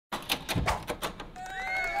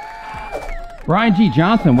Brian G.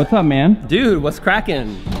 Johnson, what's up, man? Dude, what's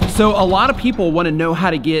cracking? So a lot of people want to know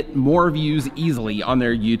how to get more views easily on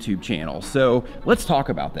their YouTube channel. So let's talk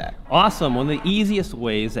about that. Awesome. One of the easiest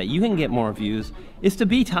ways that you can get more views is to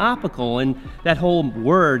be topical. And that whole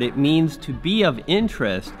word, it means to be of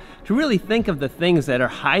interest, to really think of the things that are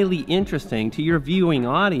highly interesting to your viewing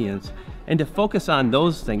audience and to focus on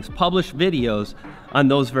those things, publish videos on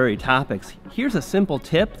those very topics. Here's a simple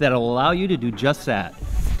tip that'll allow you to do just that.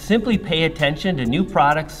 Simply pay attention to new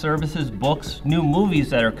products, services, books, new movies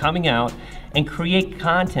that are coming out, and create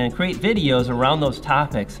content, create videos around those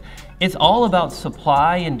topics. It's all about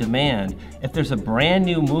supply and demand. If there's a brand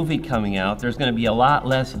new movie coming out, there's going to be a lot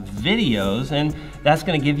less videos, and that's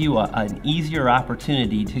going to give you an easier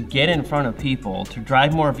opportunity to get in front of people, to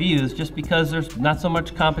drive more views, just because there's not so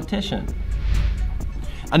much competition.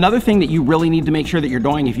 Another thing that you really need to make sure that you're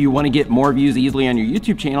doing if you want to get more views easily on your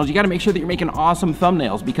YouTube channel is you got to make sure that you're making awesome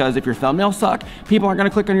thumbnails, because if your thumbnails suck, people aren't going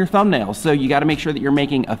to click on your thumbnails. So you got to make sure that you're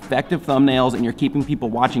making effective thumbnails and you're keeping people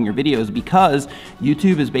watching your videos, because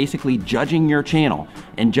YouTube is basically judging your channel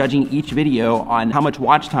and judging each video on how much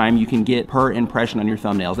watch time you can get per impression on your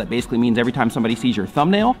thumbnails. That basically means every time somebody sees your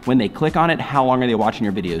thumbnail, when they click on it, how long are they watching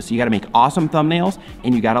your videos? So you got to make awesome thumbnails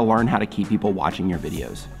and you got to learn how to keep people watching your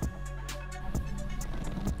videos.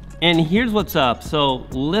 And here's what's up, so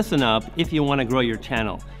listen up if you want to grow your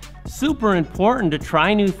channel. Super important to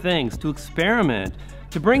try new things, to experiment,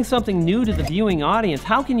 to bring something new to the viewing audience.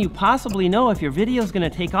 How can you possibly know if your video is going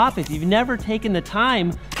to take off if you've never taken the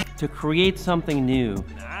time to create something new?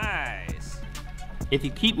 Nice. If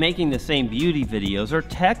you keep making the same beauty videos or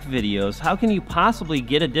tech videos, how can you possibly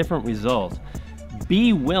get a different result?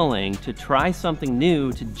 Be willing to try something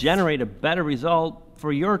new to generate a better result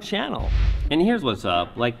for your channel. And here's what's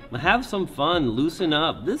up, like, have some fun, loosen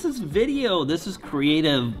up. This is video, this is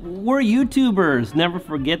creative. We're YouTubers, never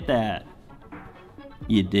forget that.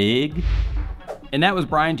 You dig? And that was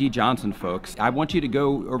Brian G. Johnson, folks. I want you to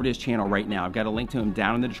go over to his channel right now. I've got a link to him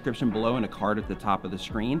down in the description below and a card at the top of the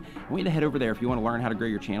screen. I want you to head over there if you want to learn how to grow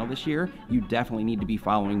your channel this year. You definitely need to be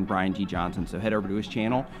following Brian G. Johnson, so head over to his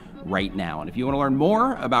channel right now. And if you want to learn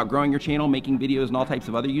more about growing your channel, making videos, and all types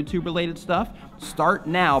of other YouTube-related stuff, start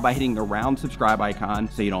now by hitting the round subscribe icon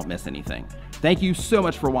so you don't miss anything. Thank you so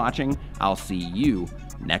much for watching. I'll see you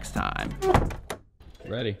next time.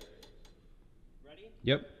 Ready? Ready?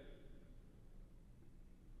 Yep.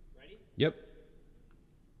 Ready? Yep.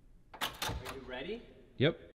 Are you ready? Yep.